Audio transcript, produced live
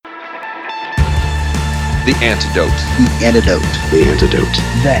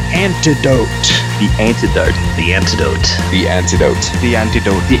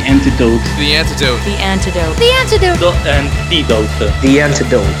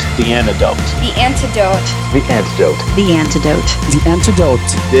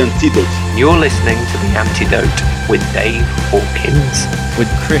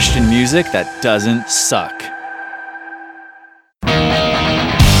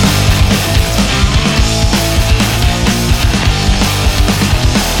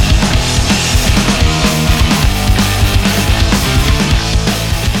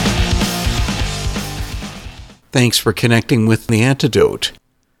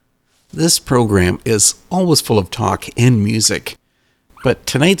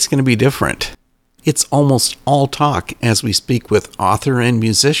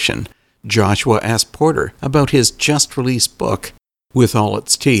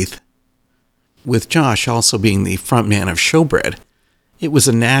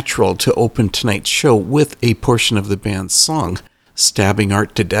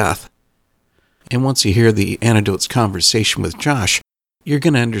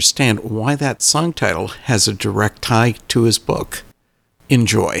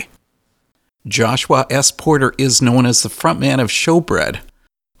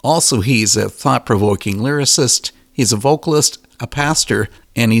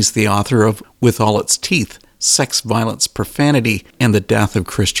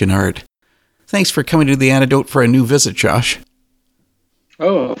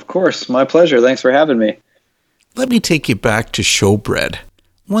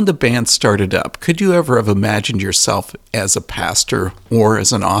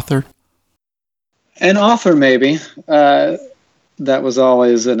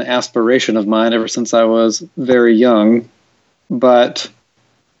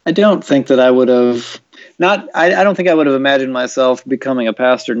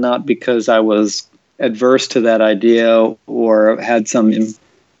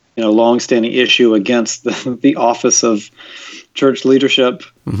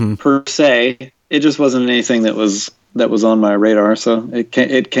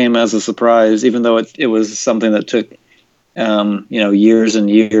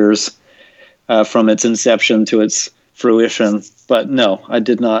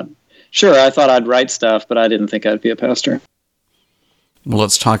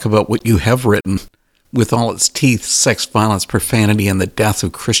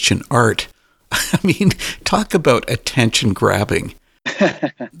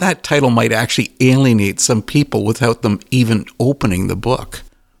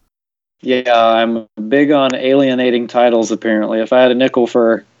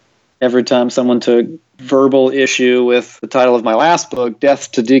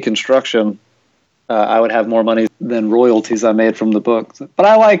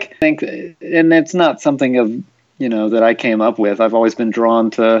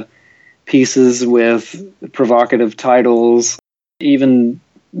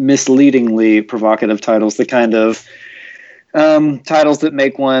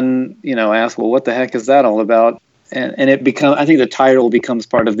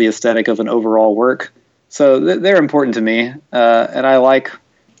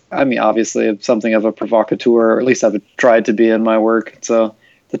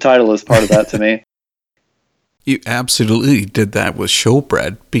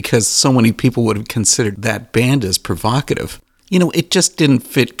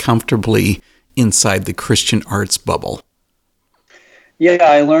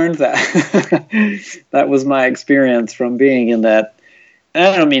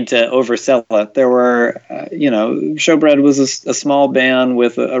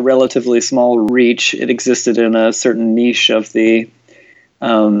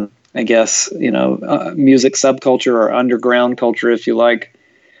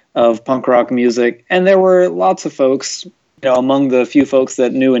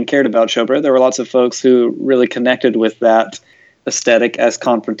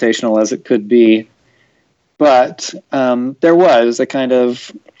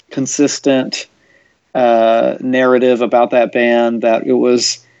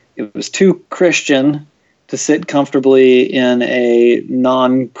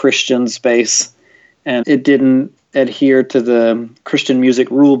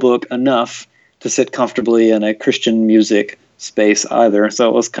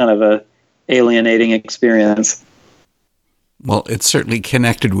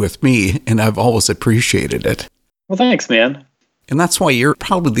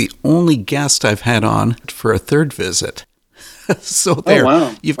So there,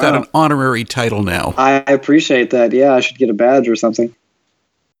 wow. you've got an honorary title now. I appreciate that. Yeah, I should get a badge or something.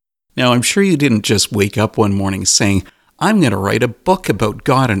 Now, I'm sure you didn't just wake up one morning saying, I'm going to write a book about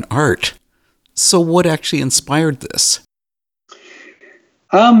God and art. So what actually inspired this?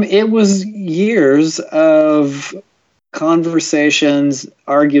 It was years of conversations,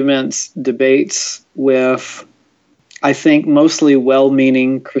 arguments, debates with, I think, mostly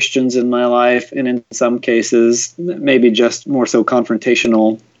well-meaning Christians in my life, and in some cases, maybe just more so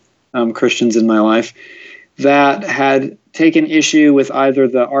confrontational Christians in my life, that had taken issue with either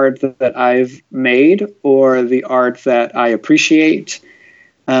the art that I've made or the art that I appreciate.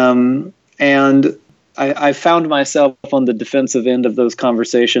 And I found myself on the defensive end of those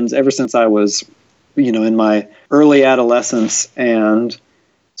conversations ever since I was, in my early adolescence, and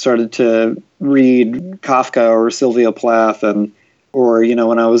started to read Kafka or Sylvia Plath, or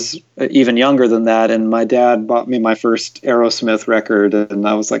when I was even younger than that, and my dad bought me my first Aerosmith record, and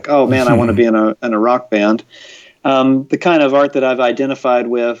I was like, oh man, I want to be in a rock band. The kind of art that I've identified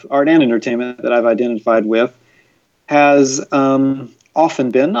with, art and entertainment that I've identified with, has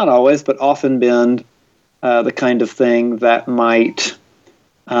often been, not always, but often been the kind of thing that might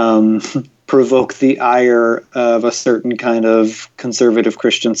provoke the ire of a certain kind of conservative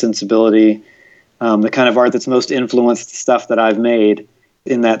Christian sensibility, the kind of art that's most influenced stuff that I've made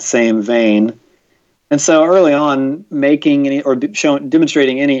in that same vein. And so early on, making any or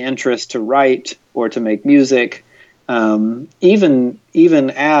demonstrating any interest to write or to make music, even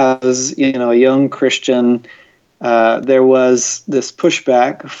as a young Christian, there was this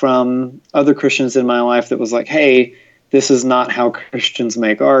pushback from other Christians in my life that was like, hey, this is not how Christians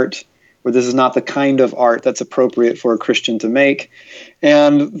make art, or this is not the kind of art that's appropriate for a Christian to make.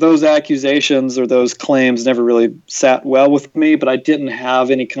 And those accusations or those claims never really sat well with me, but I didn't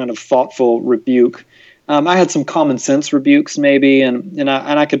have any kind of thoughtful rebuke. I had some common sense rebukes maybe, and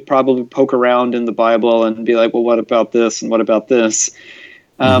I could probably poke around in the Bible and be like, well, what about this and what about this?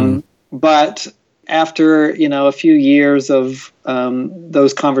 But after a few years of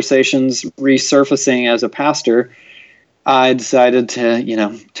those conversations resurfacing as a pastor, I decided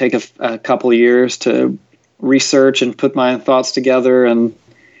to take a couple of years to research and put my thoughts together, and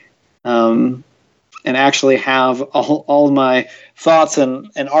actually have all my thoughts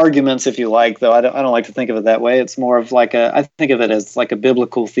and arguments, if you like, though I don't like to think of it that way. It's more of I think of it as like a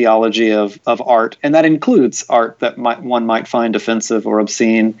biblical theology of art, and that includes art that one might find offensive or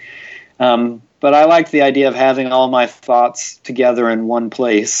obscene. But I liked the idea of having all my thoughts together in one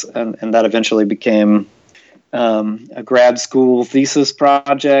place, and that eventually became a grad school thesis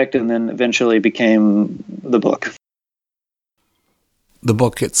project, and then eventually became the book. The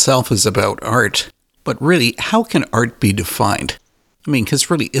book itself is about art, but really, how can art be defined? I mean, because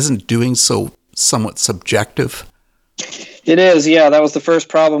really, isn't doing so somewhat subjective? It is, yeah. That was the first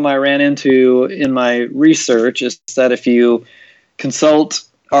problem I ran into in my research, is that if you consult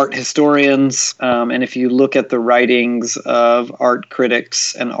art historians, and if you look at the writings of art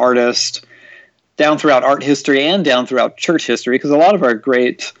critics and artists down throughout art history and down throughout church history, because a lot of our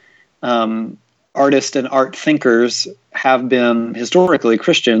great artists and art thinkers have been historically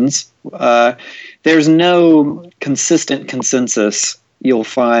Christians, there's no consistent consensus you'll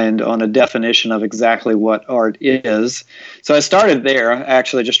find on a definition of exactly what art is. So I started there,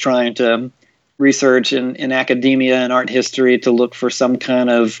 actually just trying to research in academia and art history to look for some kind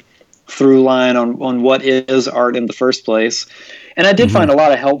of through line on what is art in the first place. And I did find a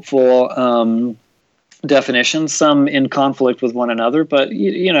lot of helpful definitions, some in conflict with one another, but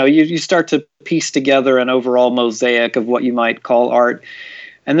you start to piece together an overall mosaic of what you might call art.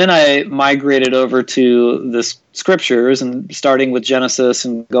 And then I migrated over to the scriptures, and starting with Genesis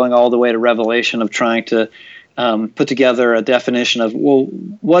and going all the way to Revelation, of trying to put together a definition of, well,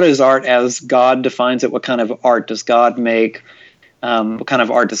 what is art as God defines it? What kind of art does God make? What kind of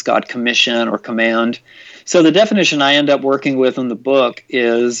art does God commission or command? So the definition I end up working with in the book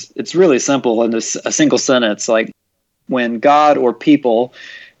it's really simple in a single sentence. Like, when God or people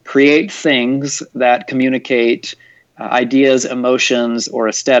create things that communicate ideas, emotions, or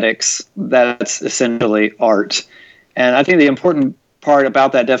aesthetics, that's essentially art. And I think the important part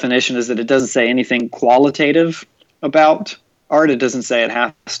about that definition is that it doesn't say anything qualitative about art. It doesn't say it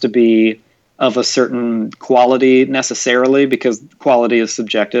has to be of a certain quality necessarily, because quality is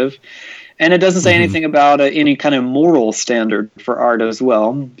subjective. And it doesn't say anything about any kind of moral standard for art as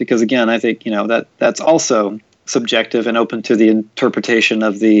well, because again, I think that's also subjective and open to the interpretation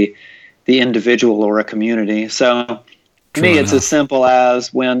of the individual or a community. So to me, it's as simple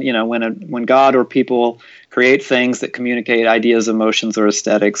as when God or people create things that communicate ideas, emotions, or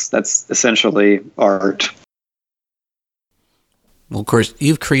aesthetics, that's essentially art. Well, of course,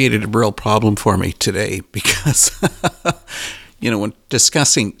 you've created a real problem for me today because, when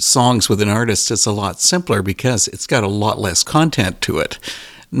discussing songs with an artist is a lot simpler because it's got a lot less content to it.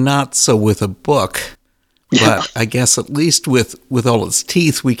 Not so with a book, but I guess at least with all its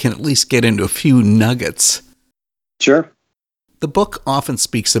teeth, we can at least get into a few nuggets. Sure. The book often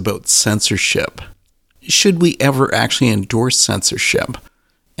speaks about censorship. Should we ever actually endorse censorship?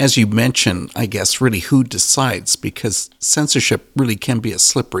 As you mentioned, I guess, really who decides, because censorship really can be a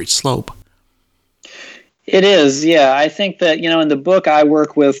slippery slope. It is, yeah. I think that, in the book I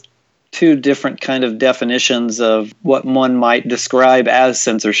work with two different kind of definitions of what one might describe as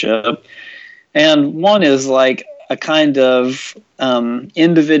censorship. And one is like a kind of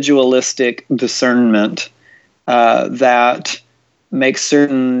individualistic discernment that makes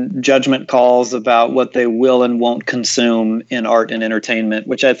certain judgment calls about what they will and won't consume in art and entertainment,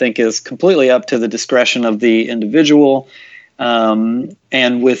 which I think is completely up to the discretion of the individual and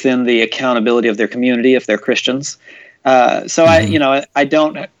within the accountability of their community if they're Christians. I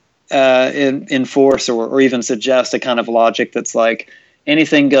don't enforce or even suggest a kind of logic that's like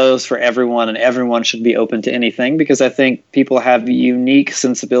anything goes for everyone and everyone should be open to anything, because I think people have unique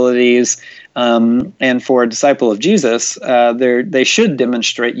sensibilities. And for a disciple of Jesus, they should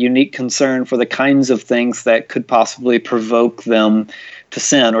demonstrate unique concern for the kinds of things that could possibly provoke them to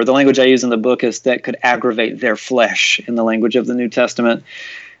sin, or the language I use in the book is that could aggravate their flesh in the language of the New Testament.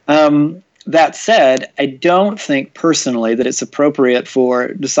 That said, I don't think personally that it's appropriate for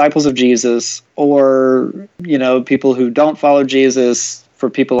disciples of Jesus or, people who don't follow Jesus, for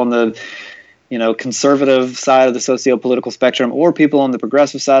people on the, conservative side of the socio-political spectrum or people on the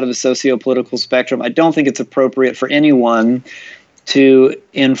progressive side of the socio-political spectrum. I don't think it's appropriate for anyone to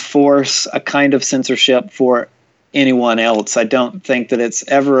enforce a kind of censorship for anyone else. I don't think that it's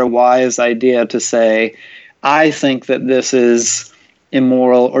ever a wise idea to say, I think that this is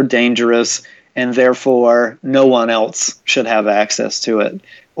immoral or dangerous, and therefore no one else should have access to it,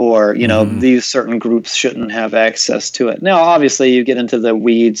 or these certain groups shouldn't have access to it. Now, obviously, you get into the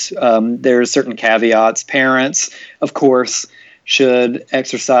weeds. There are certain caveats. Parents, of course, should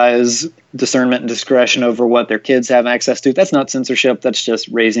exercise discernment and discretion over what their kids have access to. That's not censorship. That's just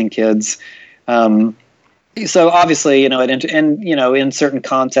raising kids. So obviously, in certain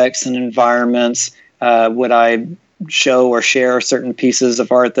contexts and environments, would I show or share certain pieces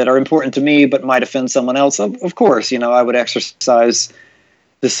of art that are important to me but might offend someone else? Of course, I would exercise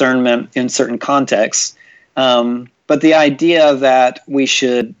discernment in certain contexts. But the idea that we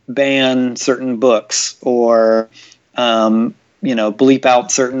should ban certain books or, bleep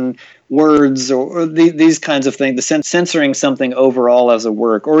out certain words or these kinds of things, censoring something overall as a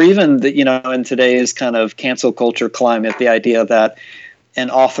work, or even, in today's kind of cancel culture climate, the idea that an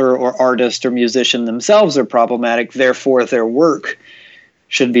author or artist or musician themselves are problematic, therefore their work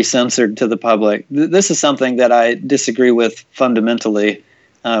should be censored to the public. This is something that I disagree with fundamentally.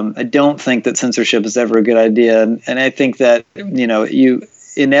 I don't think that censorship is ever a good idea. And I think that, you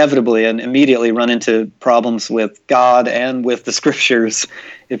inevitably and immediately run into problems with God and with the scriptures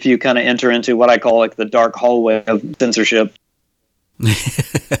if you kind of enter into what I call like the dark hallway of censorship.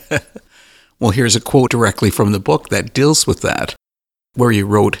 Well, here's a quote directly from the book that deals with that, where you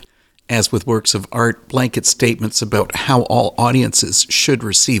wrote, "As with works of art, blanket statements about how all audiences should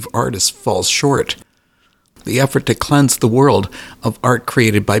receive artists falls short. The effort to cleanse the world of art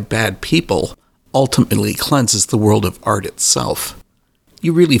created by bad people ultimately cleanses the world of art itself."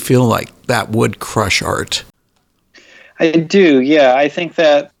 You really feel like that would crush art? I do, yeah. I think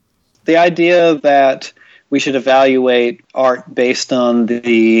that the idea that we should evaluate art based on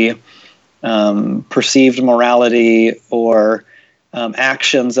the perceived morality or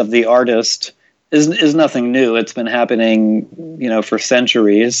actions of the artist is nothing new. It's been happening, for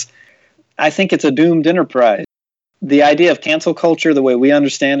centuries. I think it's a doomed enterprise. The idea of cancel culture, the way we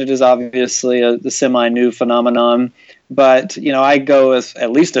understand it, is obviously the semi-new phenomenon. But, I go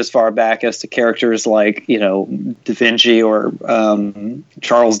at least as far back as to characters like, Da Vinci or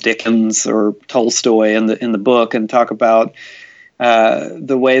Charles Dickens or Tolstoy in the book, and talk about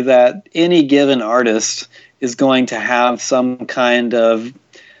the way that any given artist is going to have some kind of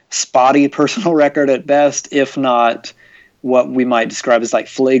spotty personal record at best, if not what we might describe as like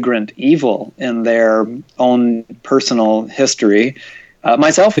flagrant evil in their own personal history,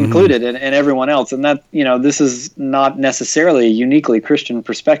 myself included, and everyone else. And that, this is not necessarily a uniquely Christian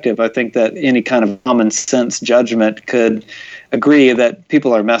perspective. I think that any kind of common sense judgment could agree that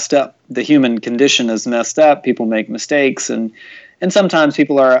people are messed up. The human condition is messed up. People make mistakes, and And sometimes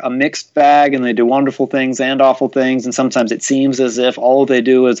people are a mixed bag and they do wonderful things and awful things. And sometimes it seems as if all they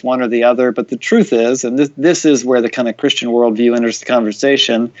do is one or the other. But the truth is, and this is where the kind of Christian worldview enters the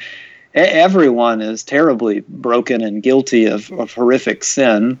conversation, everyone is terribly broken and guilty of horrific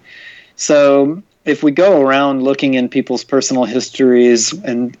sin. So if we go around looking in people's personal histories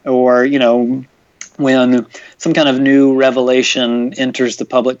or when some kind of new revelation enters the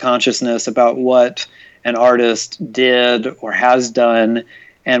public consciousness about what an artist did or has done,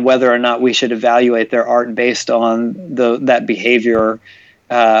 and whether or not we should evaluate their art based on that behavior,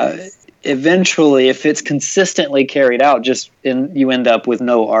 eventually, if it's consistently carried out, you end up with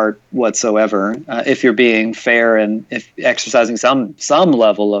no art whatsoever. If you're being fair and if exercising some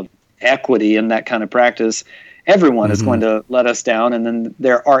level of equity in that kind of practice, everyone is going to let us down, and then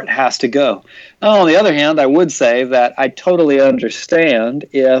their art has to go. Now, on the other hand, I would say that I totally understand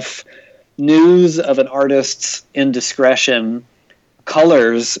if news of an artist's indiscretion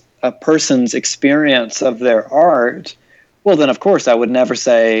colors a person's experience of their art. Well, then, of course, I would never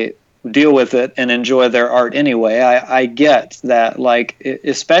say deal with it and enjoy their art anyway. I get that,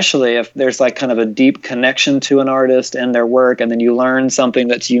 especially if there's kind of a deep connection to an artist and their work, and then you learn something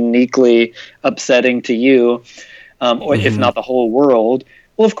that's uniquely upsetting to you, or if not the whole world.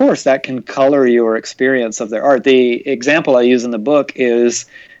 Well, of course, that can color your experience of their art. The example I use in the book is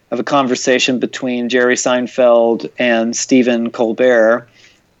of a conversation between Jerry Seinfeld and Stephen Colbert,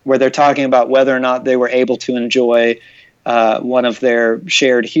 where they're talking about whether or not they were able to enjoy one of their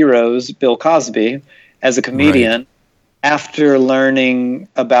shared heroes, Bill Cosby, as a comedian, after learning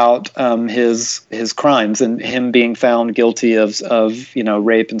about his crimes and him being found guilty of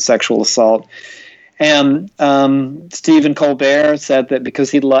rape and sexual assault. And Stephen Colbert said that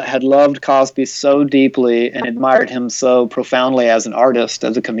because he had loved Cosby so deeply and admired him so profoundly as an artist,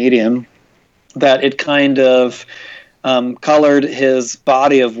 as a comedian, that it kind of colored his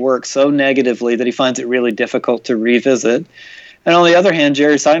body of work so negatively that he finds it really difficult to revisit. And on the other hand,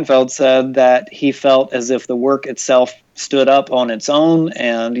 Jerry Seinfeld said that he felt as if the work itself stood up on its own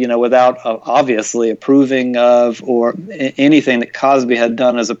and, without obviously approving of or anything that Cosby had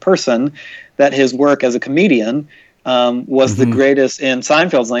done as a person, that his work as a comedian was the greatest, in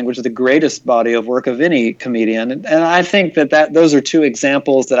Seinfeld's language, the greatest body of work of any comedian. And I think that those are two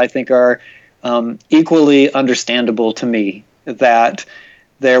examples that I think are equally understandable to me, that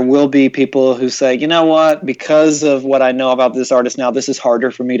there will be people who say, you know what, because of what I know about this artist now, this is harder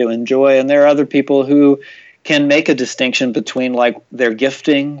for me to enjoy. And there are other people who can make a distinction between their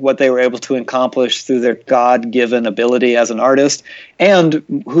gifting, what they were able to accomplish through their God-given ability as an artist, and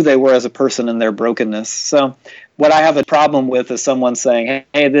who they were as a person and their brokenness. So what I have a problem with is someone saying,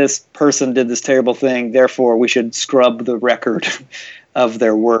 hey, this person did this terrible thing, therefore we should scrub the record of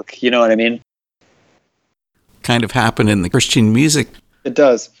their work. You know what I mean? Kind of happened in the Christian music. It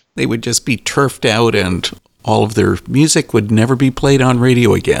does. They would just be turfed out and all of their music would never be played on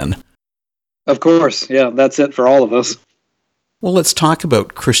radio again. Of course. Yeah, that's it for all of us. Well, let's talk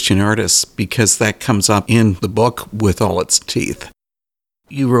about Christian artists, because that comes up in the book with all its teeth.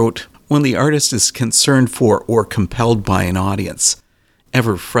 You wrote, when the artist is concerned for or compelled by an audience,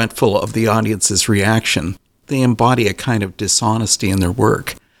 ever fretful of the audience's reaction, they embody a kind of dishonesty in their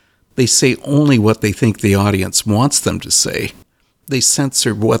work. They say only what they think the audience wants them to say. They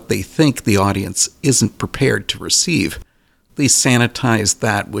censor what they think the audience isn't prepared to receive. They sanitize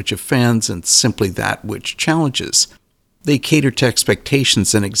that which offends and simply that which challenges. They cater to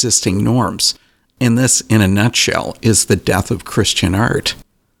expectations and existing norms. And this, in a nutshell, is the death of Christian art.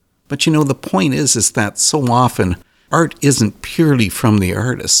 But the point is that so often art isn't purely from the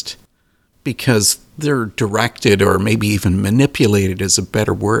artist, because they're directed, or maybe even manipulated is a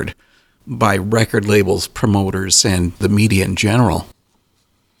better word, by record labels, promoters, and the media in general.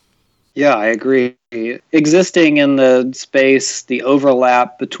 Yeah, I agree. Existing in the space, the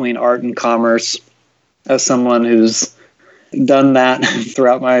overlap between art and commerce, as someone who's done that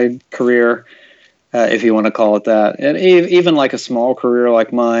throughout my career, if you want to call it that, and even like a small career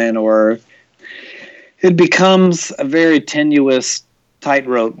like mine, or it becomes a very tenuous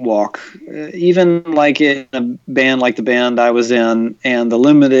tightrope walk, even like in a band like the band I was in, and the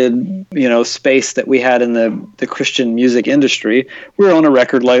limited, space that we had in the Christian music industry. We're on a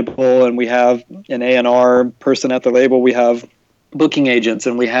record label, and we have an A&R person at the label. We have booking agents,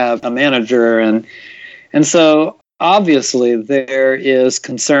 and we have a manager, and so obviously there is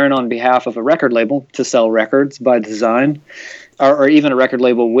concern on behalf of a record label to sell records by design. Or even a record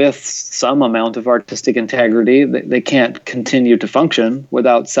label with some amount of artistic integrity. They can't continue to function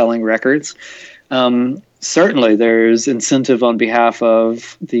without selling records. Certainly there's incentive on behalf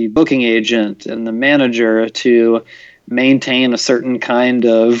of the booking agent and the manager to maintain a certain kind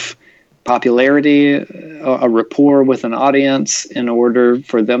of popularity, a rapport with an audience in order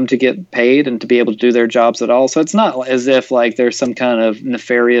for them to get paid and to be able to do their jobs at all. So it's not as if like there's some kind of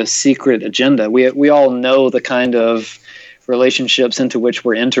nefarious secret agenda. We all know the kind of relationships into which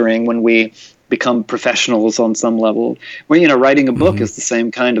we're entering when we become professionals on some level. Where, writing a book is the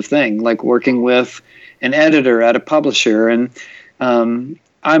same kind of thing, like working with an editor at a publisher. And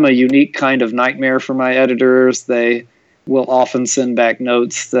I'm a unique kind of nightmare for my editors. They will often send back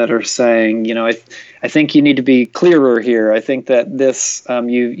notes that are saying, I think you need to be clearer here. I think that this,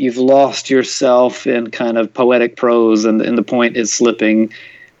 you've lost yourself in kind of poetic prose and the point is slipping.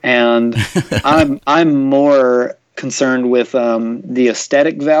 And I'm more concerned with the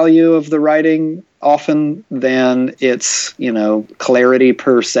aesthetic value of the writing often than its, clarity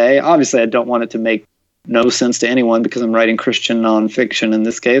per se. Obviously, I don't want it to make no sense to anyone because I'm writing Christian nonfiction in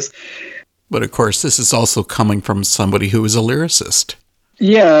this case. But of course, this is also coming from somebody who is a lyricist.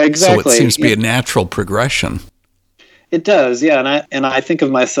 Yeah, exactly. So it seems to be a natural progression. It does, yeah. And I think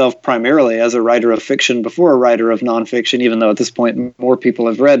of myself primarily as a writer of fiction before a writer of nonfiction, even though at this point more people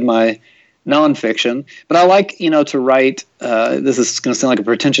have read my nonfiction. But I like, to write, this is going to sound like a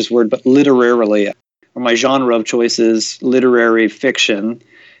pretentious word, but literarily. Or my genre of choice is literary fiction.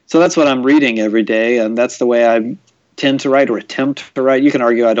 So that's what I'm reading every day, and that's the way I tend to write or attempt to write. You can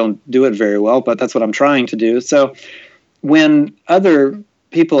argue I don't do it very well, but that's what I'm trying to do. So when other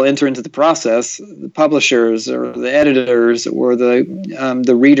people enter into the process, the publishers or the editors or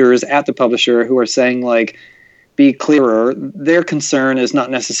the readers at the publisher who are saying, like, be clearer, their concern is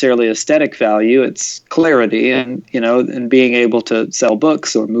not necessarily aesthetic value, it's clarity and, and being able to sell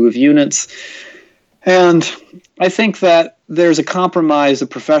books or move units. And I think that there's a compromise a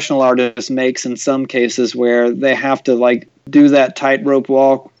professional artist makes in some cases where they have to do that tightrope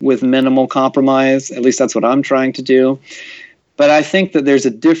walk with minimal compromise. At least that's what I'm trying to do. But I think that there's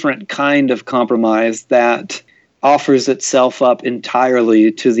a different kind of compromise that offers itself up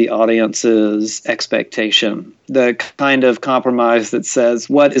entirely to the audience's expectation. The kind of compromise that says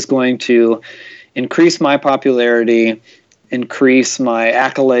what is going to increase my popularity, increase my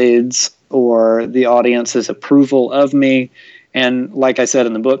accolades, or the audience's approval of me, and like I said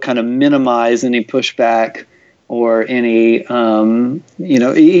in the book, kind of minimize any pushback or any,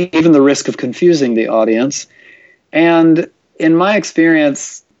 even the risk of confusing the audience. And in my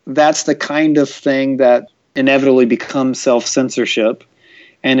experience, that's the kind of thing that inevitably becomes self-censorship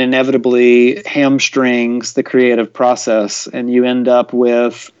and inevitably hamstrings the creative process. And you end up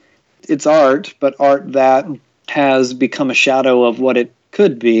with, it's art, but art that has become a shadow of what it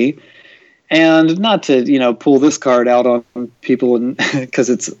could be. And not to, pull this card out on people because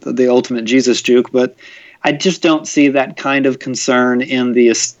it's the ultimate Jesus juke, but I just don't see that kind of concern in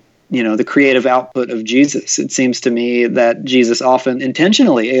the creative output of Jesus. It seems to me that Jesus often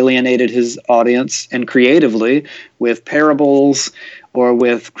intentionally alienated his audience and creatively with parables or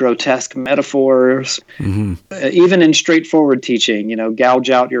with grotesque metaphors, even in straightforward teaching, gouge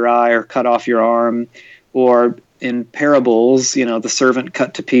out your eye or cut off your arm, or in parables, the servant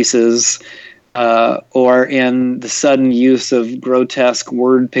cut to pieces, or in the sudden use of grotesque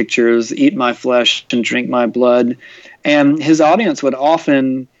word pictures, eat my flesh and drink my blood. And his audience would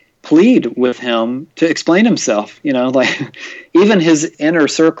often plead with him to explain himself, even his inner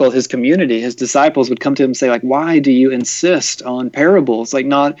circle, his community, his disciples would come to him and say, why do you insist on parables?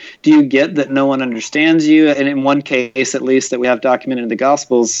 Do you get that no one understands you? And in one case, at least that we have documented in the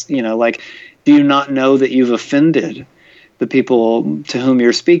Gospels, do you not know that you've offended the people to whom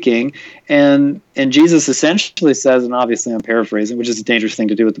you're speaking? And Jesus essentially says, and obviously I'm paraphrasing, which is a dangerous thing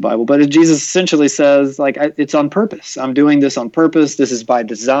to do with the Bible, but Jesus essentially says, it's on purpose. I'm doing this on purpose. This is by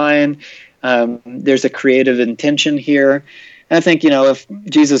design. There's a creative intention here. And I think, if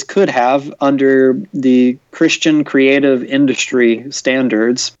Jesus could have, under the Christian creative industry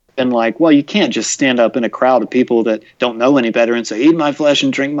standards, been you can't just stand up in a crowd of people that don't know any better and say, eat my flesh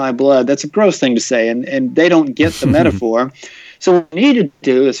and drink my blood. That's a gross thing to say, and they don't get the metaphor. So what we need to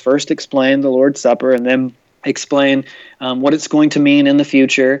do is first explain the Lord's Supper and then explain what it's going to mean in the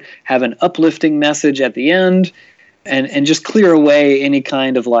future, have an uplifting message at the end, and just clear away any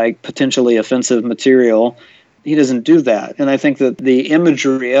kind of potentially offensive material. He doesn't do that. And I think that the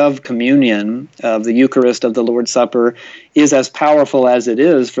imagery of communion, of the Eucharist, of the Lord's Supper, is as powerful as it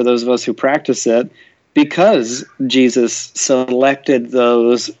is for those of us who practice it, because Jesus selected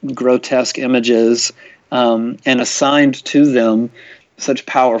those grotesque images and assigned to them such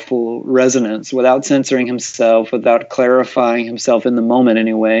powerful resonance without censoring himself, without clarifying himself in the moment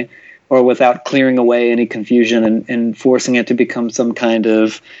anyway, or without clearing away any confusion and forcing it to become some kind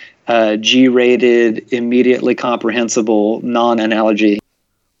of G-rated, immediately comprehensible non-analogy.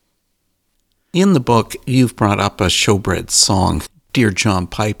 In the book, you've brought up a Showbread song, Dear John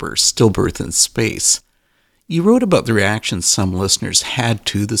Piper, Stillbirth in Space. You wrote about the reactions some listeners had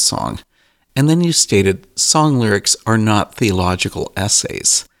to the song, and then you stated song lyrics are not theological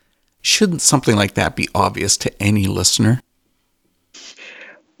essays. Shouldn't something like that be obvious to any listener?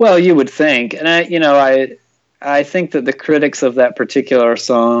 Well, you would think, and I think that the critics of that particular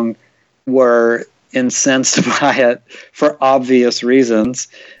song were incensed by it for obvious reasons.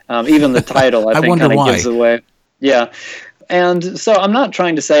 Even the title, I think, kind of gives away. Yeah. And so I'm not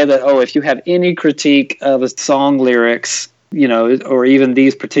trying to say that, if you have any critique of a song lyrics, or even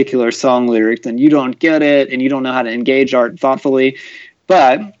these particular song lyrics, then you don't get it and you don't know how to engage art thoughtfully.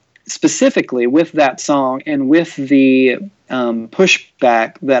 But specifically with that song and with the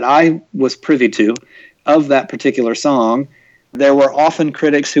pushback that I was privy to of that particular song, there were often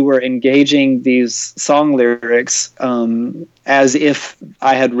critics who were engaging these song lyrics as if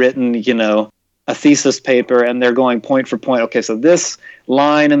I had written, a thesis paper, and they're going point for point. Okay, so this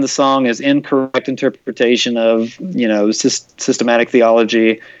line in the song is incorrect interpretation of, systematic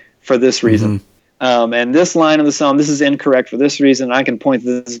theology for this reason. Mm-hmm. And this line in the song, this is incorrect for this reason. I can point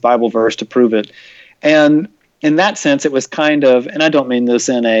to this Bible verse to prove it. And in that sense, it was kind of, and I don't mean this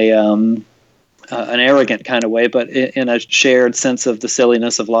in an arrogant kind of way, but in a shared sense of the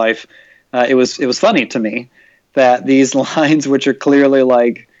silliness of life. It was funny to me that these lines, which are clearly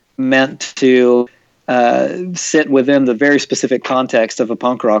like meant to sit within the very specific context of a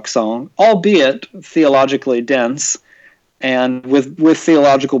punk rock song, albeit theologically dense and with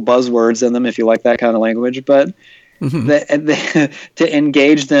theological buzzwords in them, if you like that kind of language, but to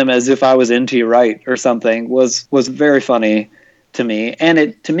engage them as if I was N.T. Wright or something was very funny to me. And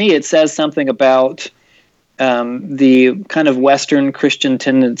it says something about the kind of Western Christian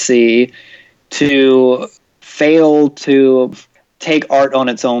tendency to fail to take art on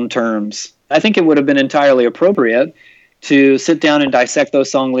its own terms. I think it would have been entirely appropriate to sit down and dissect those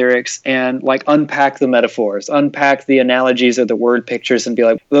song lyrics and unpack the metaphors, unpack the analogies or the word pictures and be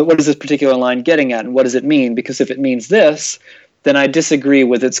like, well, what is this particular line getting at and what does it mean? Because if it means this, then I disagree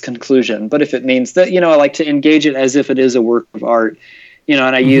with its conclusion. But if it means that, I like to engage it as if it is a work of art,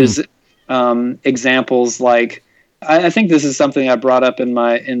 and I use examples like, I think this is something I brought up in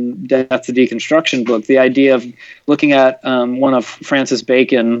Death to Deconstruction book, the idea of looking at one of Francis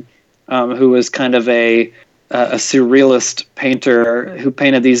Bacon, who was kind of a surrealist painter who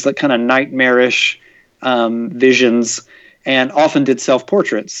painted these kind of nightmarish visions and often did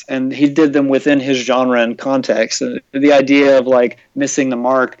self-portraits. And he did them within his genre and context. The idea of missing the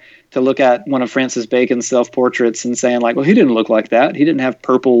mark to look at one of Francis Bacon's self-portraits and saying well, he didn't look like that. He didn't have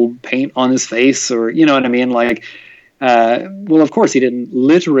purple paint on his face, or, you know what I mean? Well, of course, he didn't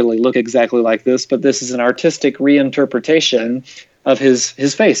literally look exactly like this, but this is an artistic reinterpretation of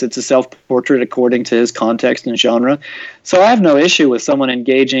his face. It's a self-portrait according to his context and genre. So I have no issue with someone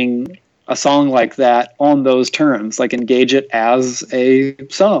engaging a song like that on those terms, engage it as a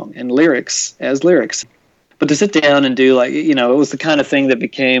song and lyrics as lyrics. But to sit down and do it was the kind of thing that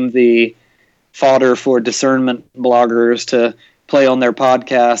became the fodder for discernment bloggers to play on their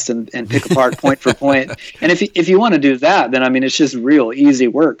podcast and pick apart point for point. And if you want to do that, then it's just real easy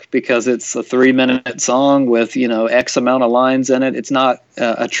work because it's a 3-minute song with X amount of lines in it. It's not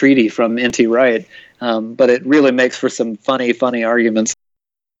a treaty from N.T. Wright, but it really makes for some funny arguments.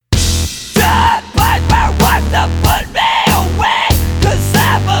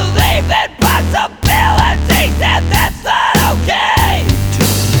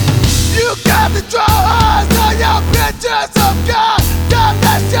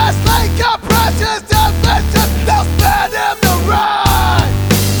 Just like a precious definition, they'll spend him the right.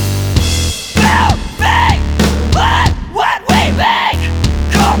 We'll make what we make,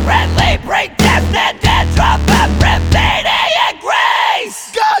 currently predestined and drop and remaining in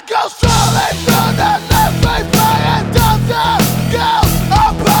grace. God goes strolling through the left way by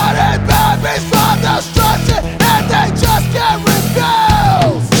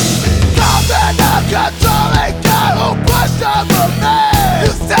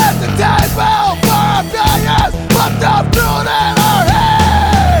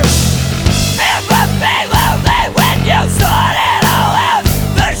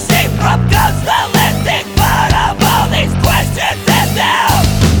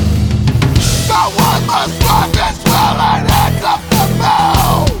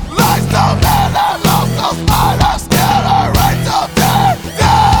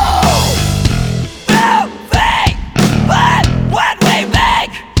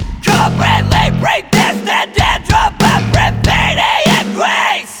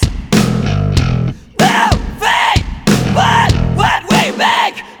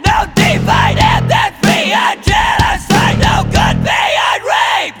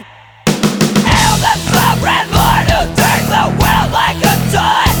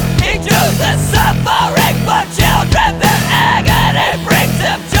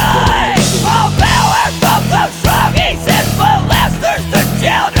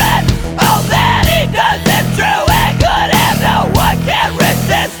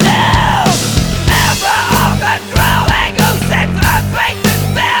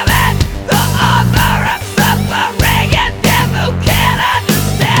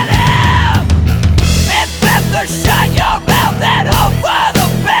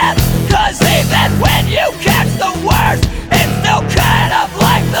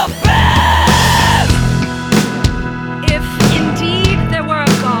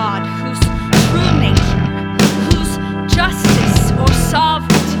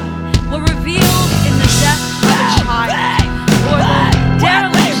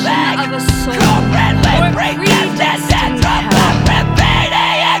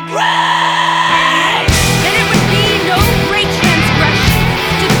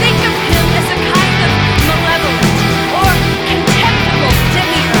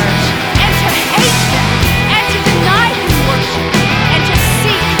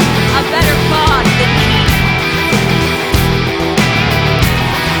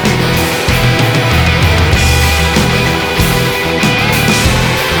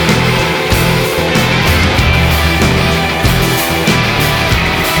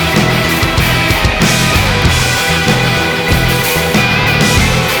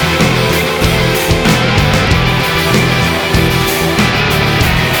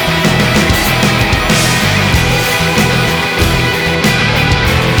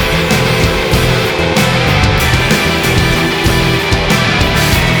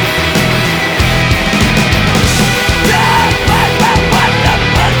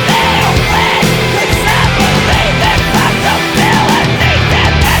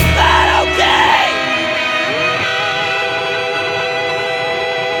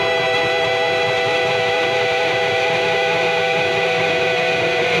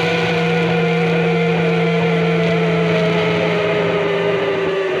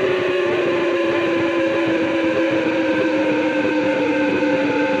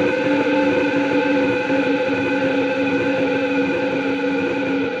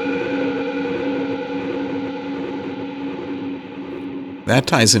that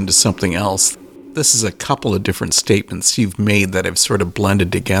ties into something else. This is a couple of different statements you've made that I've sort of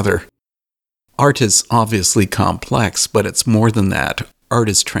blended together. Art is obviously complex, but it's more than that. Art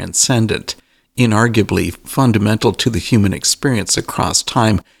is transcendent, inarguably fundamental to the human experience across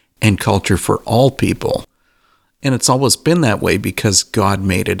time and culture for all people. And it's always been that way because God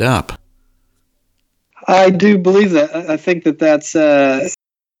made it up. I do believe that. I think that that's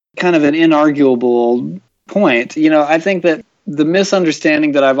kind of an inarguable point. I think that the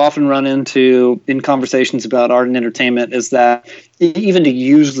misunderstanding that I've often run into in conversations about art and entertainment is that even to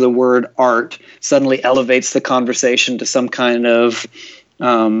use the word art suddenly elevates the conversation to some kind of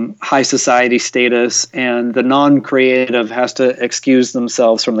high society status, and the non-creative has to excuse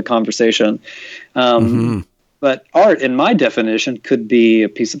themselves from the conversation. But art, in my definition, could be a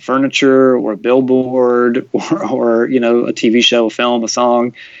piece of furniture or a billboard or a TV show, a film, a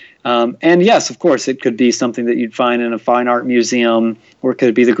song. And yes, of course, it could be something that you'd find in a fine art museum, or it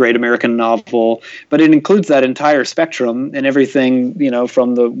could be the great American novel. But it includes that entire spectrum and everything,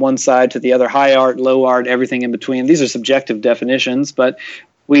 from the one side to the other, high art, low art, everything in between. These are subjective definitions, but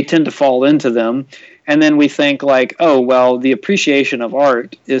we tend to fall into them. And then we think like, oh, well, the appreciation of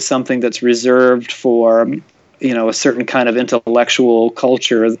art is something that's reserved for a certain kind of intellectual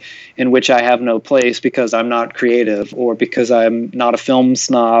culture in which I have no place because I'm not creative, or because I'm not a film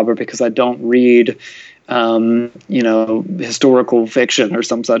snob, or because I don't read, historical fiction or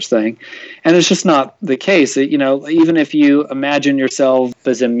some such thing. And it's just not the case. Even if you imagine yourself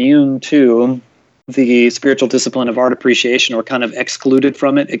as immune to the spiritual discipline of art appreciation, or kind of excluded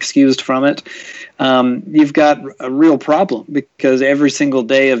from it, excused from it, you've got a real problem, because every single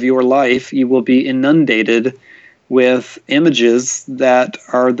day of your life you will be inundated with images that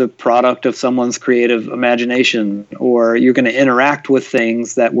are the product of someone's creative imagination, or you're going to interact with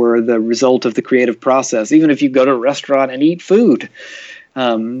things that were the result of the creative process. Even if you go to a restaurant and eat food,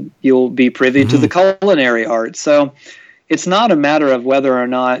 you'll be privy to the culinary art. So it's not a matter of whether or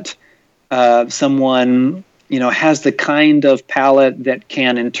not someone has the kind of palette that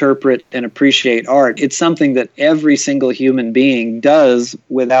can interpret and appreciate art. It's something that every single human being does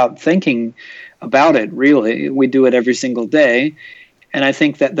without thinking about it, really. We do it every single day. And I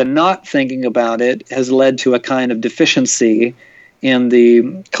think that the not thinking about it has led to a kind of deficiency in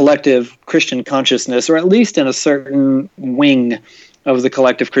the collective Christian consciousness, or at least in a certain wing of the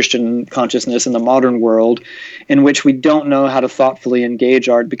collective Christian consciousness in the modern world, in which we don't know how to thoughtfully engage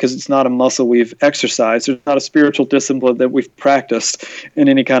art because it's not a muscle we've exercised. It's not a spiritual discipline that we've practiced in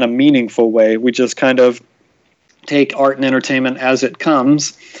any kind of meaningful way. We just kind of take art and entertainment as it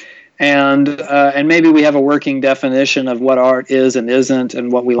comes. And maybe we have a working definition of what art is and isn't,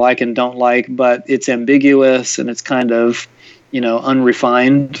 and what we like and don't like, but it's ambiguous and it's kind of,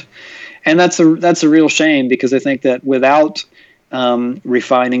 unrefined. And that's a real shame, because I think that without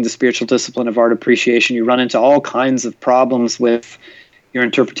refining the spiritual discipline of art appreciation, you run into all kinds of problems with your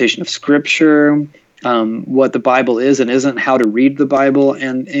interpretation of Scripture, what the Bible is and isn't, how to read the Bible.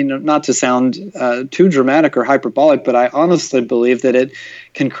 And not to sound too dramatic or hyperbolic, but I honestly believe that it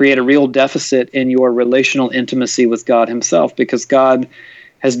can create a real deficit in your relational intimacy with God himself, because God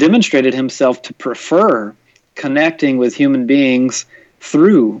has demonstrated himself to prefer connecting with human beings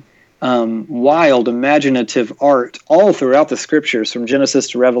through wild, imaginative art all throughout the Scriptures, from Genesis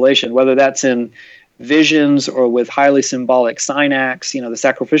to Revelation, whether that's in visions or with highly symbolic sign acts, the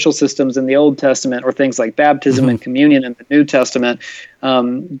sacrificial systems in the Old Testament, or things like baptism and communion in the New Testament.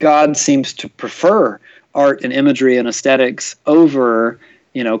 God seems to prefer art and imagery and aesthetics over,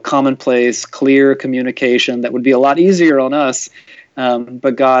 commonplace, clear communication that would be a lot easier on us.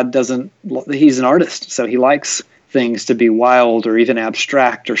 But God doesn't. He's an artist, so he likes things to be wild or even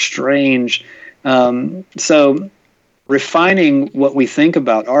abstract or strange. So refining what we think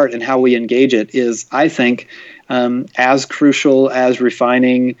about art and how we engage it is, I think, as crucial as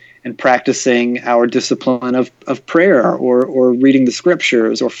refining and practicing our discipline of prayer, or reading the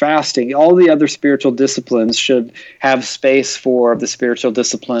Scriptures, or fasting. All the other spiritual disciplines should have space for the spiritual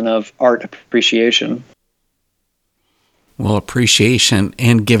discipline of art appreciation. Well, appreciation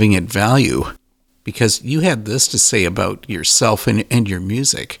and giving it value, because you had this to say about yourself and your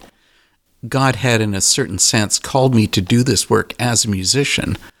music. God had, in a certain sense, called me to do this work as a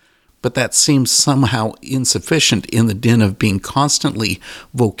musician, but that seems somehow insufficient in the din of being constantly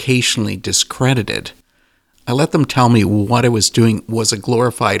vocationally discredited. I let them tell me what I was doing was a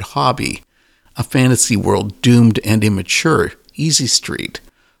glorified hobby, a fantasy world doomed and immature, easy street.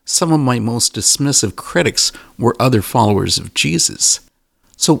 Some of my most dismissive critics were other followers of Jesus.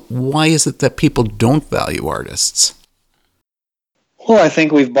 So why is it that people don't value artists? Well, I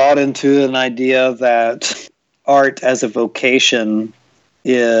think we've bought into an idea that art as a vocation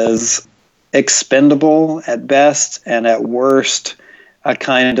is expendable at best, and at worst a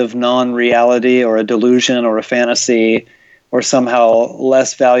kind of non-reality or a delusion or a fantasy, or somehow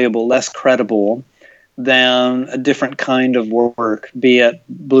less valuable, less credible than a different kind of work, be it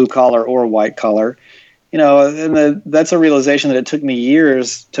blue collar or white collar. And that's a realization that it took me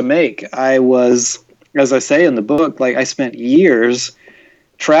years to make. I was, as I say in the book, I spent years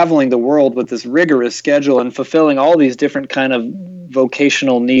traveling the world with this rigorous schedule and fulfilling all these different kind of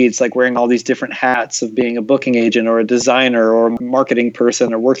vocational needs, like wearing all these different hats of being a booking agent or a designer or a marketing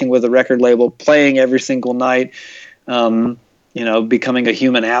person or working with a record label, playing every single night, becoming a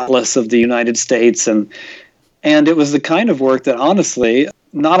human atlas of the United States. And it was the kind of work that honestly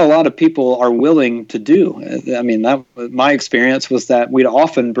not a lot of people are willing to do. I mean, my experience was that we'd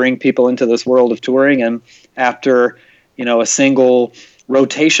often bring people into this world of touring, and after, a single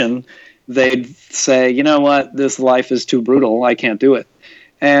rotation, they'd say, you know what, this life is too brutal, I can't do it.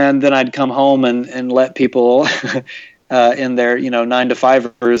 And then I'd come home and let people in their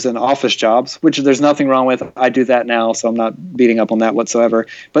 9-to-5ers and office jobs, which there's nothing wrong with. I do that now, so I'm not beating up on that whatsoever.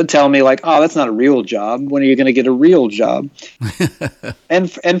 But tell me oh, that's not a real job. When are you going to get a real job?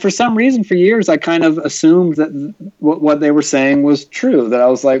 and for some reason, for years, I kind of assumed that what they were saying was true. That I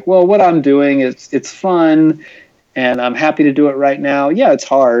was like, well, what I'm doing it's fun, and I'm happy to do it right now. Yeah, it's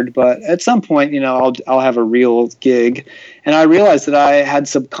hard, but at some point, I'll have a real gig. And I realized that I had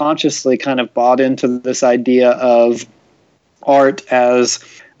subconsciously kind of bought into this idea of art as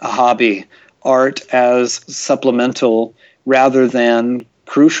a hobby, art as supplemental rather than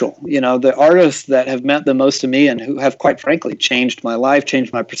crucial. The artists that have meant the most to me and who have, quite frankly, changed my life,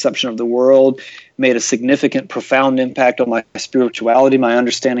 changed my perception of the world, made a significant, profound impact on my spirituality, my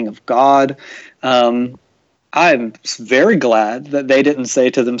understanding of God. I'm very glad that they didn't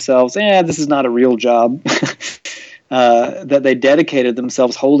say to themselves, this is not a real job, that they dedicated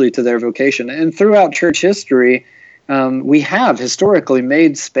themselves wholly to their vocation. And throughout church history, we have historically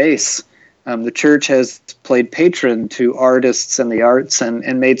made space. The church has played patron to artists and the arts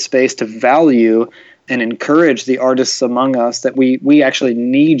and made space to value and encourage the artists among us, that we actually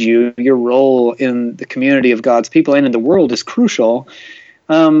need you. Your role in the community of God's people and in the world is crucial.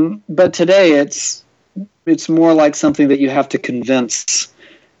 But today it's more like something that you have to convince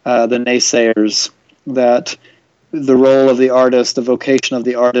the naysayers that the role of the artist, the vocation of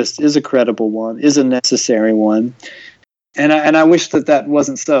the artist, is a credible one, is a necessary one. And I wish that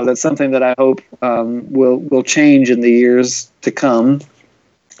wasn't so. That's something that I hope will change in the years to come,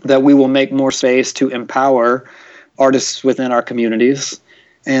 that we will make more space to empower artists within our communities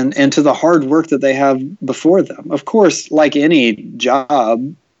and to the hard work that they have before them. Of course, like any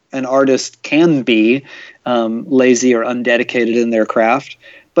job, an artist can be lazy or undedicated in their craft,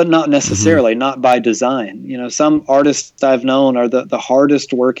 but not necessarily, not by design. Some artists I've known are the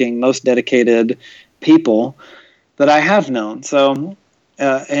hardest working, most dedicated people that I have known. So,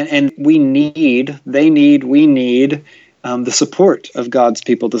 and we need the support of God's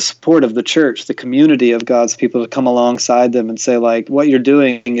people, the support of the church, the community of God's people to come alongside them and say, what you're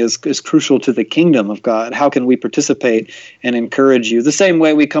doing is crucial to the kingdom of God. How can we participate and encourage you? The same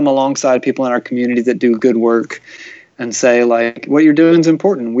way we come alongside people in our community that do good work and say, what you're doing is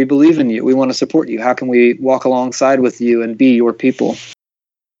important. We believe in you. We want to support you. How can we walk alongside with you and be your people?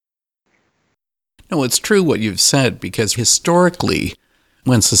 No, it's true what you've said, because historically,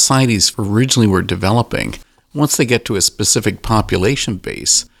 when societies originally were developing, once they get to a specific population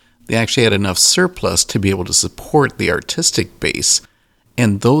base, they actually had enough surplus to be able to support the artistic base.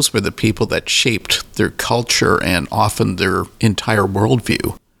 And those were the people that shaped their culture and often their entire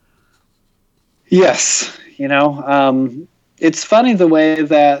worldview. Yes. It's funny the way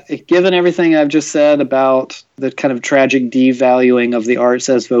that, given everything I've just said about the kind of tragic devaluing of the arts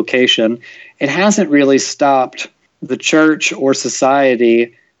as vocation, it hasn't really stopped the church or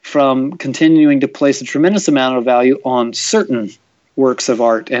society from continuing to place a tremendous amount of value on certain works of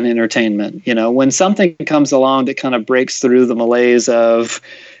art and entertainment. When something comes along that kind of breaks through the malaise of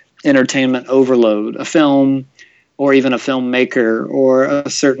entertainment overload, a film or even a filmmaker or a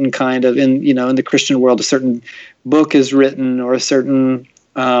certain kind of, in the Christian world, a certain book is written or a certain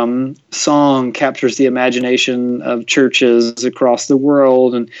song captures the imagination of churches across the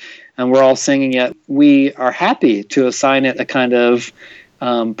world and we're all singing it, we are happy to assign it a kind of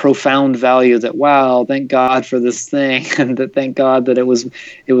profound value that, wow, thank God for this thing, and that thank God that it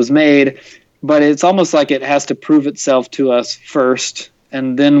was made. But it's almost like it has to prove itself to us first,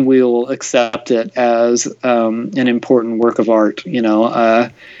 and then we'll accept it as an important work of art.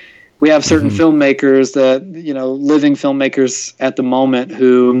 We have certain filmmakers that, living filmmakers at the moment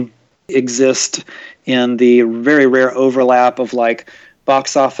who exist in the very rare overlap of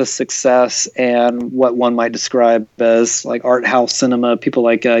box office success and what one might describe as like art house cinema, people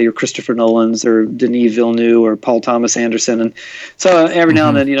like your Christopher Nolans or Denis Villeneuve or Paul Thomas Anderson. And so every now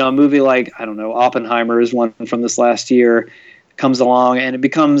and then, a movie like, I don't know, Oppenheimer is one from this last year, comes along and it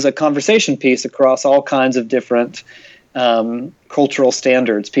becomes a conversation piece across all kinds of different cultural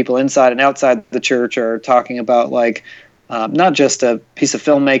standards. People inside and outside the church are talking about like not just a piece of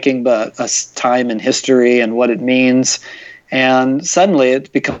filmmaking, but a time in history and what it means. And suddenly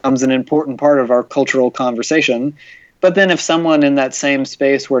it becomes an important part of our cultural conversation. But then if someone in that same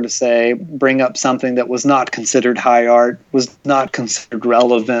space were to say, bring up something that was not considered high art, was not considered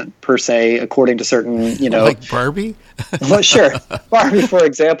relevant per se, according to certain, Like Barbie? Well, sure. Barbie, for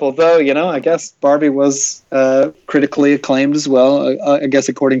example, though, I guess Barbie was critically acclaimed as well, I guess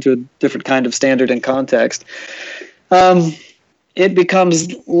according to a different kind of standard and context. It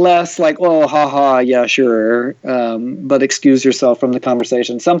becomes less like, oh, haha, yeah, sure, but excuse yourself from the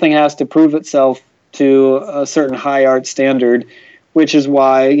conversation. Something has to prove itself to a certain high art standard, which is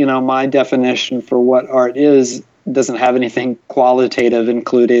why, my definition for what art is doesn't have anything qualitative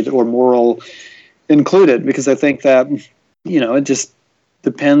included or moral included, because I think that, it just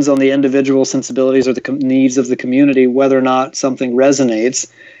depends on the individual sensibilities or the needs of the community, whether or not something resonates.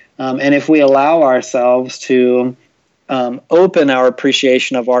 And if we allow ourselves to open our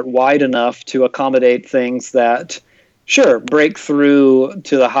appreciation of art wide enough to accommodate things that, sure, break through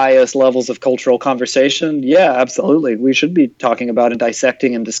to the highest levels of cultural conversation, yeah, absolutely. We should be talking about and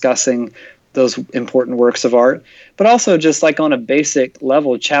dissecting and discussing those important works of art, but also just like on a basic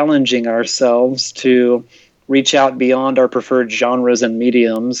level, challenging ourselves to reach out beyond our preferred genres and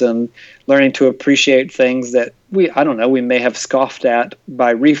mediums and learning to appreciate things that we may have scoffed at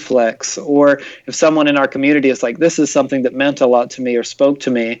by reflex. Or if someone in our community is like, this is something that meant a lot to me or spoke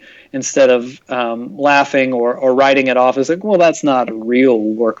to me, instead of laughing or writing it off as like, well, that's not a real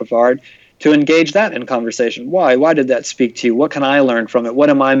work of art, to engage that in conversation. Why did that speak to you? What can I learn from it? What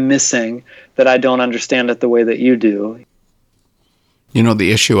am I missing that I don't understand it the way that you do?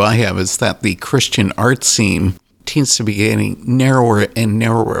 The issue I have is that the Christian art scene seems to be getting narrower and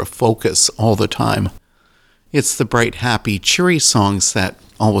narrower focus all the time. It's the bright, happy, cheery songs that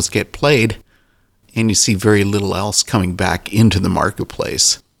always get played, and you see very little else coming back into the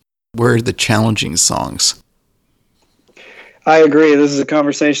marketplace. Where are the challenging songs? I agree. This is a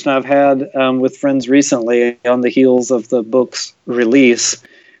conversation I've had with friends recently on the heels of the book's release,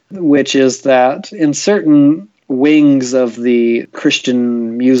 which is that in certain wings of the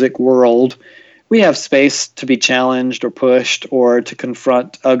Christian music world, we have space to be challenged or pushed or to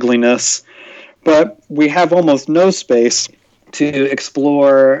confront ugliness, but we have almost no space to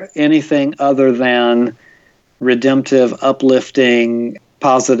explore anything other than redemptive, uplifting,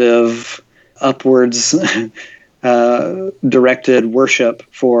 positive, upwards directed worship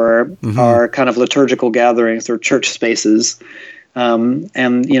for our kind of liturgical gatherings or church spaces. And,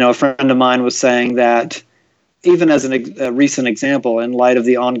 a friend of mine was saying that even as a recent example, in light of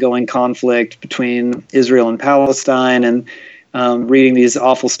the ongoing conflict between Israel and Palestine and reading these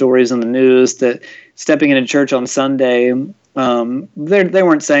awful stories in the news, that stepping into church on Sunday, they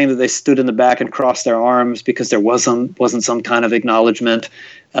weren't saying that they stood in the back and crossed their arms because there wasn't some kind of acknowledgement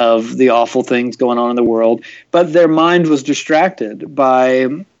of the awful things going on in the world, but their mind was distracted by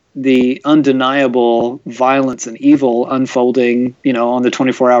the undeniable violence and evil unfolding, on the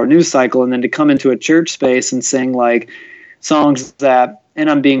 24-hour news cycle, and then to come into a church space and sing like songs that, and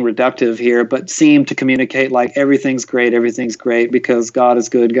I'm being reductive here, but seem to communicate like everything's great because God is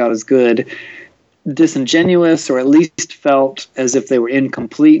good, disingenuous, or at least felt as if they were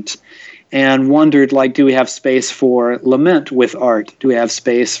incomplete, and wondered like, do we have space for lament with art? Do we have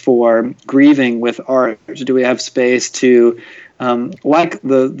space for grieving with art? Do we have space to like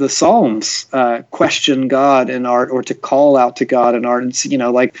the Psalms, question God in art, or to call out to God in art?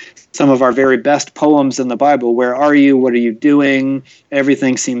 And, like some of our very best poems in the Bible, where are you? What are you doing?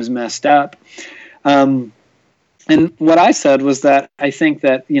 Everything seems messed up. And what I said was that I think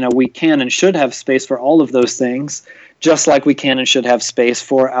that, we can and should have space for all of those things, just like we can and should have space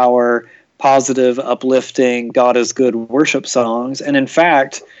for our positive, uplifting, God is good worship songs. And in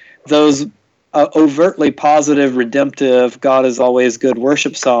fact, those overtly positive, redemptive, God is always good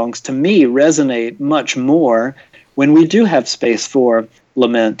worship songs, to me, resonate much more when we do have space for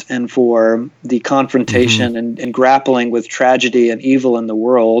lament and for the confrontation and grappling with tragedy and evil in the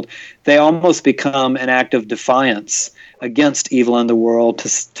world. They almost become an act of defiance against evil in the world,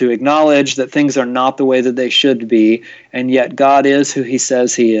 to acknowledge that things are not the way that they should be, and yet God is who he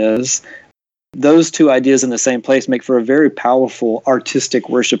says he is. Those two ideas in the same place make for a very powerful artistic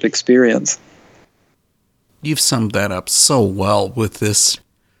worship experience. You've summed that up so well with this.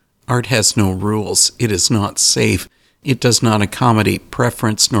 Art has no rules. It is not safe. It does not accommodate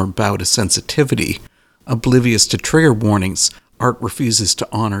preference nor bow to sensitivity. Oblivious to trigger warnings, art refuses to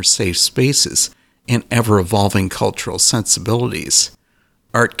honor safe spaces and ever-evolving cultural sensibilities.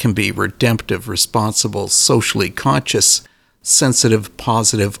 Art can be redemptive, responsible, socially conscious, sensitive,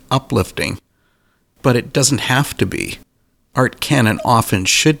 positive, uplifting. But it doesn't have to be. Art can and often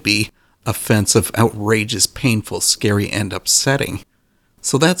should be offensive, outrageous, painful, scary, and upsetting.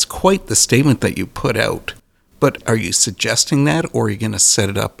 So that's quite the statement that you put out. But are you suggesting that, or are you going to set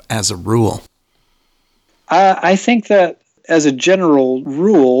it up as a rule? I think that as a general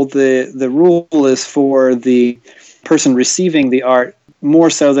rule, the rule is for the person receiving the art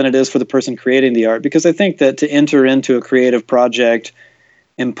more so than it is for the person creating the art. Because I think that to enter into a creative project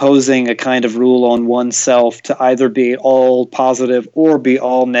imposing a kind of rule on oneself to either be all positive or be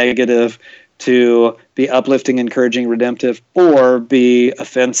all negative, to be uplifting, encouraging, redemptive, or be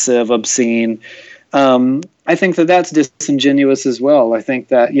offensive, obscene. I think that that's disingenuous as well. I think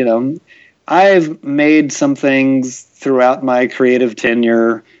that, I've made some things throughout my creative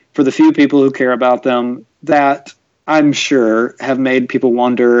tenure for the few people who care about them that I'm sure have made people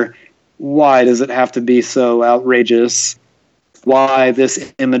wonder, why does it have to be so outrageous? Why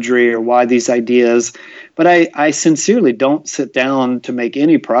this imagery or why these ideas? But I sincerely don't sit down to make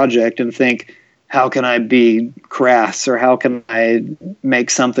any project and think, how can I be crass, or how can I make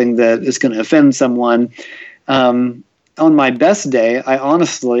something that is going to offend someone? On my best day, I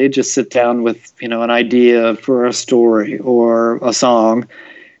honestly just sit down with, an idea for a story or a song,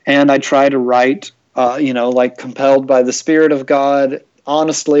 and I try to write, like compelled by the Spirit of God,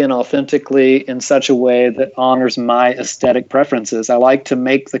 honestly and authentically, in such a way that honors my aesthetic preferences. I like to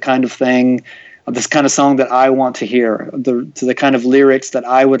make the kind of thing, this kind of song that I want to hear, the kind of lyrics that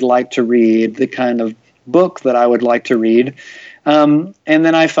I would like to read, the kind of book that I would like to read. And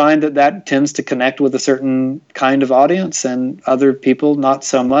then I find that tends to connect with a certain kind of audience, and other people not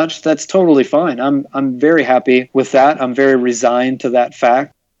so much. That's totally fine. I'm very happy with that. I'm very resigned to that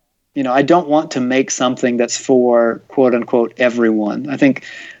fact. I don't want to make something that's for quote unquote everyone. I think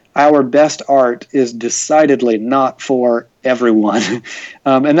our best art is decidedly not for everyone.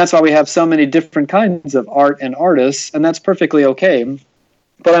 And that's why we have so many different kinds of art and artists, and that's perfectly okay.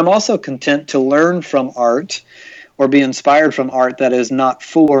 But I'm also content to learn from art or be inspired from art that is not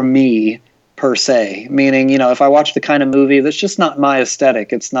for me per se. Meaning, if I watch the kind of movie that's just not my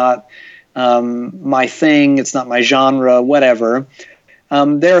aesthetic, it's not my thing, it's not my genre, whatever.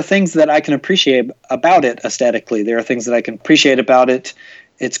 There are things that I can appreciate about it aesthetically. There are things that I can appreciate about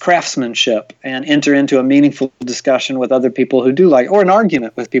its craftsmanship, and enter into a meaningful discussion with other people who do like it, or an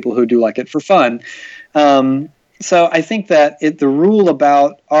argument with people who do like it for fun. So I think that the rule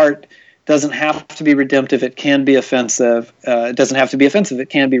about art doesn't have to be redemptive. It can be offensive. It doesn't have to be offensive. It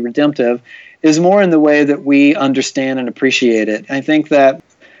can be redemptive, is more in the way that we understand and appreciate it. I think that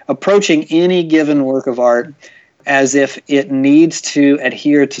approaching any given work of art as if it needs to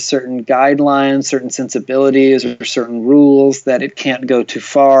adhere to certain guidelines, certain sensibilities, or certain rules, that it can't go too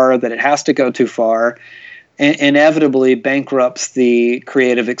far, that it has to go too far, inevitably bankrupts the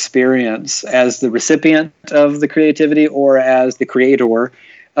creative experience as the recipient of the creativity or as the creator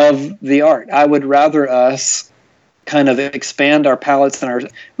of the art. I would rather us kind of expand our palettes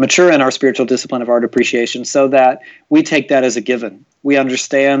and mature in our spiritual discipline of art appreciation so that we take that as a given. We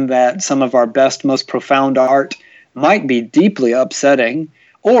understand that some of our best, most profound art might be deeply upsetting,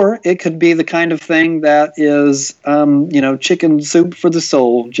 or it could be the kind of thing that is, chicken soup for the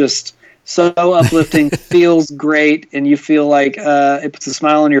soul, just so uplifting, feels great, and you feel like it puts a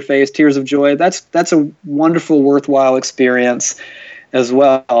smile on your face, tears of joy. That's a wonderful, worthwhile experience as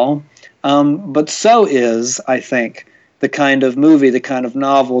well. But so is, I think, the kind of movie, the kind of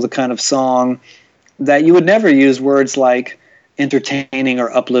novel, the kind of song that you would never use words like entertaining or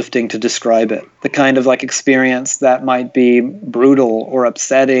uplifting to describe it. The kind of experience that might be brutal or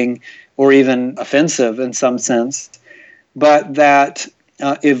upsetting or even offensive in some sense, but that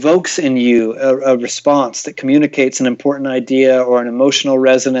evokes in you a response that communicates an important idea or an emotional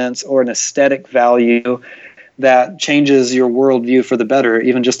resonance or an aesthetic value that changes your worldview for the better,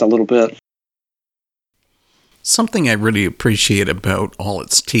 even just a little bit. Something I really appreciate about All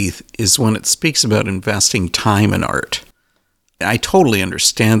Its Teeth is when it speaks about investing time in art. I totally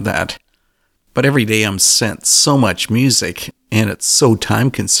understand that, but every day I'm sent so much music, and it's so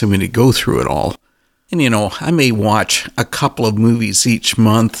time-consuming to go through it all. And I may watch a couple of movies each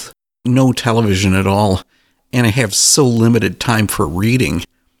month, no television at all, and I have so limited time for reading.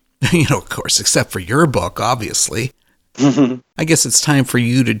 Of course, except for your book, obviously. I guess it's time for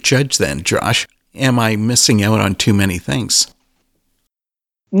you to judge then, Josh. am I missing out on too many things?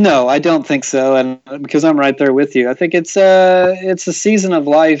 No, I don't think so, and because I'm right there with you, I think it's a season of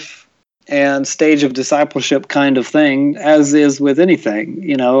life and stage of discipleship kind of thing, as is with anything.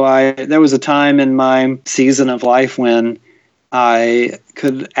 There was a time in my season of life when I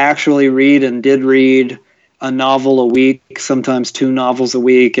could actually read and did read a novel a week, sometimes 2 novels a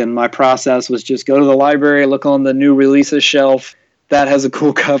week, and my process was just go to the library, look on the new releases shelf. That has a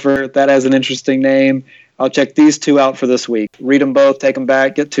cool cover. That has an interesting name. I'll check these 2 out for this week. Read them both, take them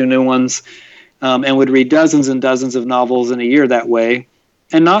back, get 2 new ones, and would read dozens and dozens of novels in a year that way.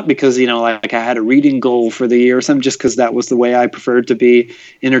 And not because, like I had a reading goal for the year or something, just because that was the way I preferred to be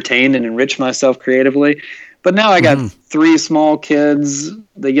entertained and enrich myself creatively. But now I got 3 small kids.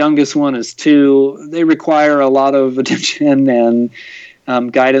 The youngest one is 2. They require a lot of attention and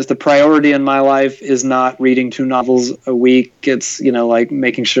guidance. The priority in my life is not reading 2 novels a week. It's, like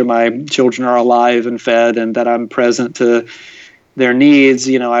making sure my children are alive and fed and that I'm present to their needs.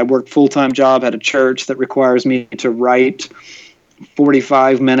 I work full-time job at a church that requires me to write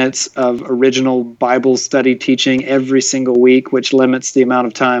 45 minutes of original Bible study teaching every single week, which limits the amount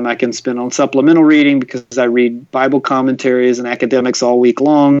of time I can spend on supplemental reading because I read Bible commentaries and academics all week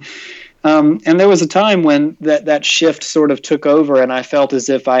long. And there was a time when that shift sort of took over, and I felt as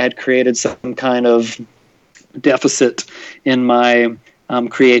if I had created some kind of deficit in my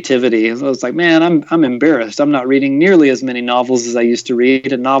creativity. So I was like, man, I'm embarrassed. I'm not reading nearly as many novels as I used to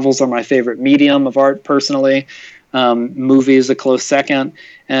read, and novels are my favorite medium of art personally. Movies a close second,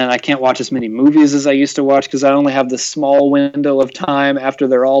 and I can't watch as many movies as I used to watch because I only have this small window of time after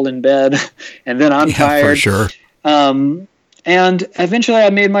they're all in bed, and then I'm tired. For sure. And eventually I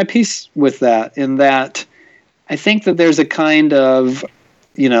made my peace with that, in that I think that there's a kind of,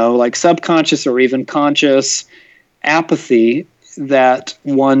 like subconscious or even conscious apathy that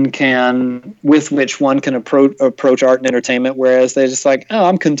with which one can approach art and entertainment, whereas they're just like, oh,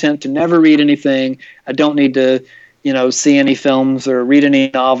 I'm content to never read anything. I don't need to, see any films or read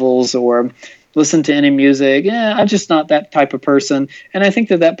any novels or listen to any music. Yeah, I'm just not that type of person. And I think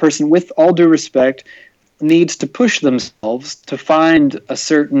that person, with all due respect, needs to push themselves to find a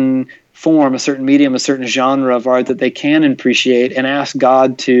certain form, a certain medium, a certain genre of art that they can appreciate, and ask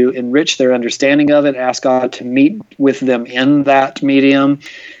God to enrich their understanding of it, ask God to meet with them in that medium.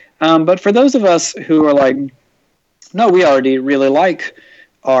 But for those of us who are like, no, we already really like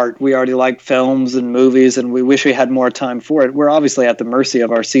art, we already like films and movies, and we wish we had more time for it, we're obviously at the mercy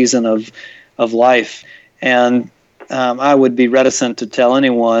of our season of life. And I would be reticent to tell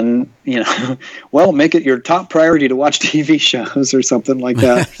anyone, well, make it your top priority to watch TV shows or something like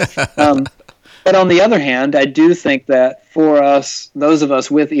that. But on the other hand, I do think that for us, those of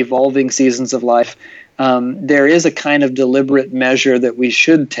us with evolving seasons of life, there is a kind of deliberate measure that we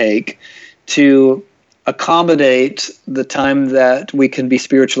should take to accommodate the time that we can be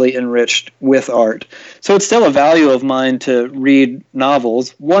spiritually enriched with art. So it's still a value of mine to read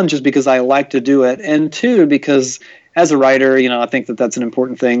novels, 1, just because I like to do it, and 2, because as a writer, I think that that's an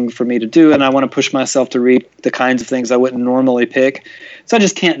important thing for me to do, and I want to push myself to read the kinds of things I wouldn't normally pick. So I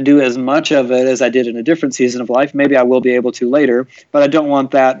just can't do as much of it as I did in a different season of life. Maybe I will be able to later, but I don't want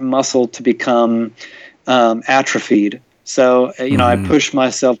that muscle to become atrophied. So, I push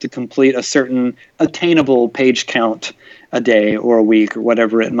myself to complete a certain attainable page count a day or a week or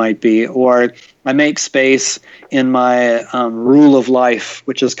whatever it might be. Or I make space in my rule of life,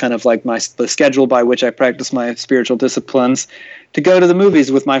 which is kind of like the schedule by which I practice my spiritual disciplines, to go to the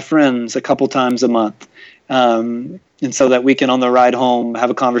movies with my friends a couple times a month. And so that we can, on the ride home, have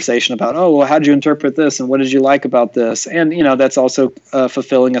a conversation about, oh, well, how did you interpret this? And what did you like about this? And, that's also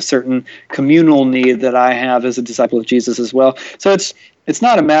fulfilling a certain communal need that I have as a disciple of Jesus as well. So it's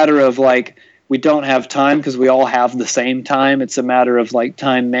not a matter of like, we don't have time because we all have the same time. It's a matter of like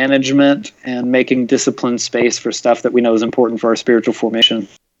time management and making disciplined space for stuff that we know is important for our spiritual formation.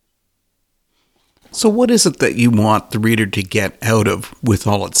 So what is it that you want the reader to get out of With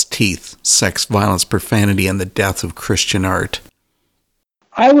All Its Teeth, Sex, Violence, Profanity, and the Death of Christian Art?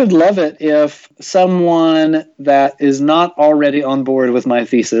 I would love it if someone that is not already on board with my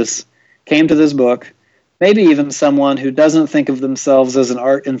thesis came to this book, maybe even someone who doesn't think of themselves as an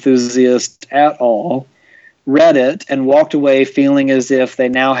art enthusiast at all, read it and walked away feeling as if they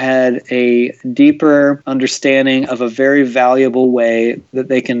now had a deeper understanding of a very valuable way that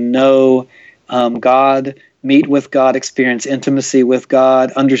they can know God, meet with God, experience intimacy with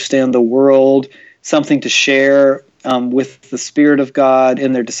God, understand the world, something to share with the Spirit of God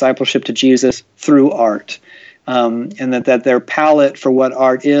in their discipleship to Jesus through art. And that their palette for what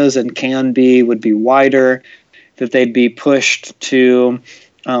art is and can be would be wider, that they'd be pushed to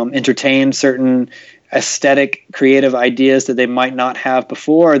entertain certain aesthetic, creative ideas that they might not have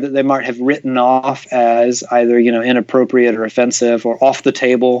before, that they might have written off as either, inappropriate or offensive or off the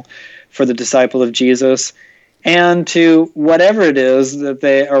table for the disciple of Jesus. And to whatever it is that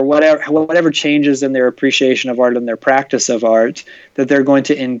they, or whatever changes in their appreciation of art and their practice of art, that they're going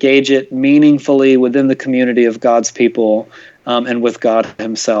to engage it meaningfully within the community of God's people and with God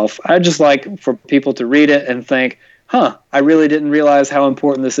himself. I'd just like for people to read it and think, I really didn't realize how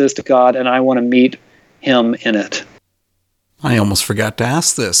important this is to God, and I want to meet him in it. I almost forgot to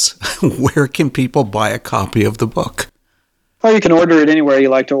ask this. Where can people buy a copy of the book? Well, you can order it anywhere you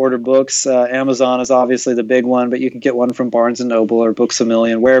like to order books. Amazon is obviously the big one, but you can get one from Barnes & Noble or Books A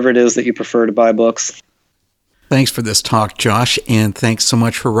Million, wherever it is that you prefer to buy books. Thanks for this talk, Josh, and thanks so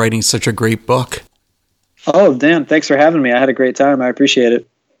much for writing such a great book. Oh, Dan, thanks for having me. I had a great time. I appreciate it.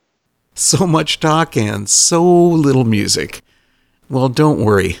 So much talk and so little music. Well, don't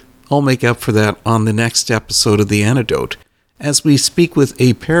worry. I'll make up for that on the next episode of The Antidote, as we speak with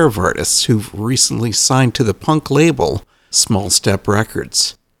a pair of artists who've recently signed to the punk label Small Step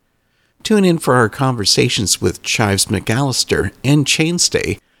Records. Tune in for our conversations with Chives McAllister and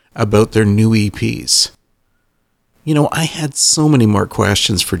Chainstay about their new EPs. I had so many more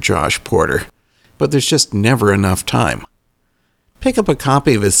questions for Josh Porter, but there's just never enough time. Pick up a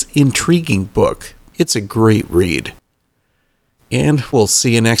copy of his intriguing book. It's a great read. And we'll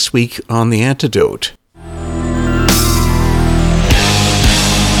see you next week on The Antidote.